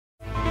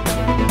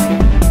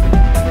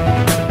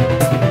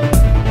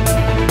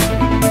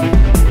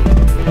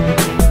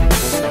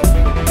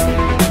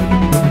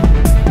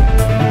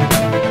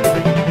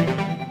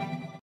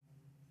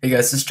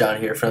guys, this is John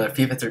here from the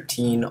FIFA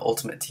 13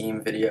 Ultimate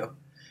Team video,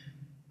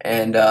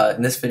 and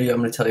in this video I'm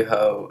going to tell you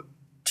how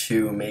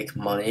to make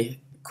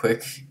money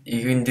quick.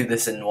 You can do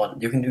this in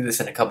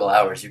a couple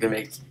hours. You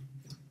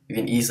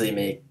can easily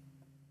make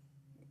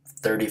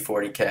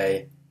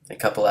 30-40K in a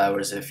couple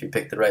hours if you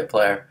pick the right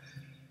player.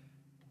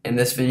 In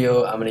this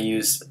video I'm going to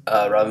use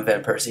Robin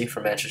van Persie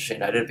from Manchester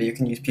United, but you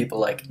can use people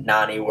like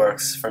Nani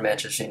works from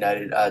Manchester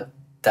United,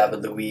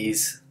 David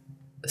Luiz,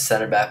 the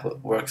center back,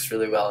 works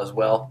really well as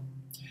well.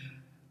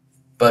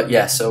 But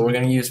yeah, so we're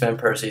going to use Van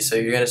Persie. So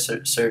you're going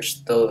to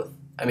search the,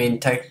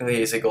 technically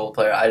he's a goal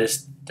player.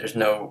 There's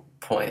no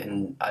point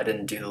in, I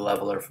didn't do the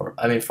leveler for,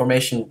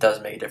 formation does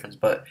make a difference,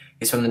 but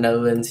he's from the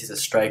Netherlands, he's a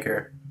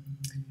striker.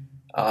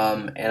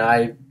 And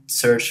I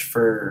searched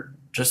for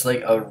just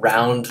like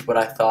around what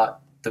I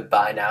thought the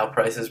buy now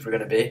prices were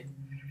going to be.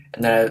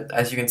 And then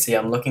as you can see,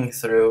 I'm looking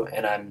through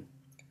and I'm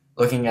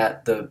looking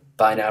at the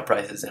buy now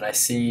prices, and I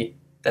see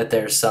that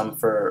there's some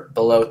for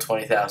below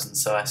 20,000.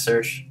 So I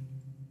search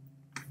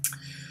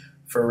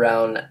for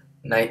around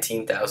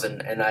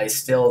 19,000, and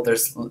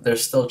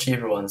there's still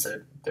cheaper ones.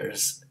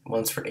 There's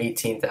ones for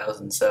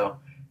 18,000. So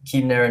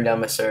keep narrowing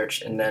down my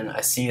search, and then I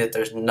see that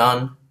there's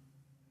none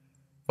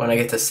when I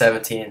get to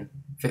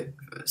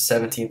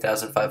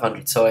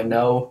 17,500. So I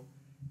know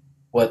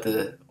what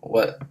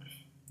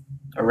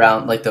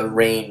around like the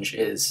range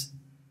is.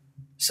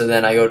 So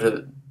then I go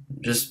to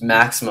just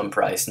maximum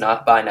price,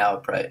 not buy now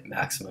price,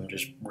 maximum,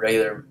 just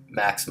regular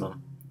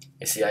maximum.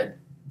 You see, I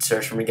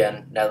search from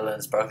again,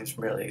 Netherlands, Barclays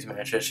Premier League,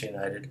 Manchester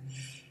United,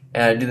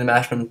 and I do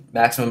the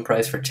maximum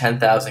price for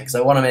 10,000 because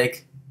I want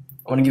to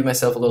give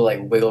myself a little like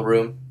wiggle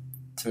room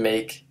to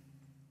make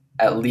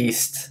at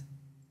least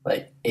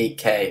like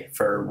 8K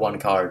for one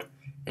card.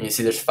 And you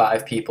see, there's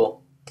 5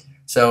 people,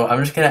 so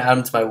I'm just gonna add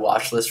them to my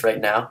watch list right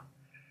now,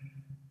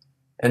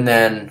 and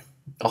then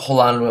I'll hold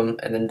on to them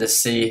and then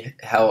just see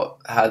how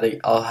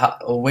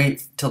I'll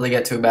wait till they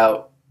get to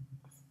about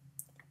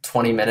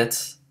 20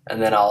 minutes, and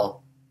then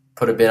I'll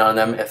put a bid on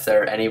them if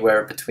they're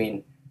anywhere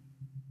between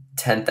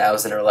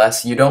 10,000 or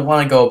less. You don't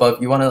want to go above.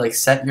 You want to like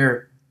set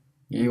your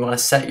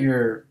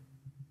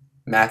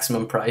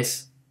maximum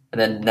price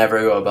and then never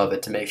go above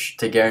it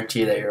to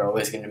guarantee that you're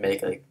always going to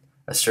make like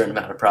a certain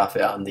amount of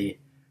profit on the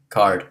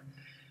card.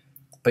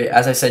 But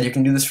as I said, you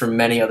can do this for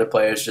many other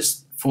players.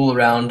 Just fool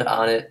around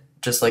on it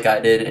just like I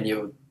did, and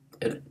you'll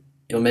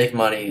make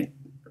money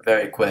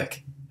very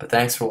quick. But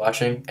thanks for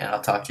watching, and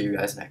I'll talk to you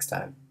guys next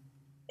time.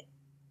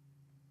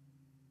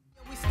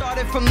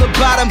 Started from the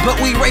bottom, but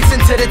we racing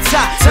to the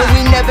top. And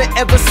we never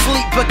ever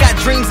sleep, but got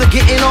dreams of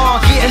getting on.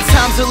 And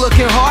times are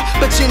looking hard,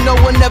 but you know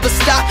we'll never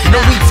stop.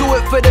 And we do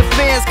it for the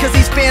fans, cause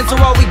these fans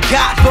are all we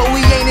got. But we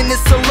ain't in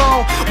this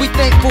alone, we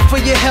thankful for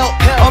your help.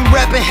 I'm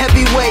rapping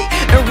heavyweight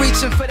and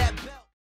reaching for that.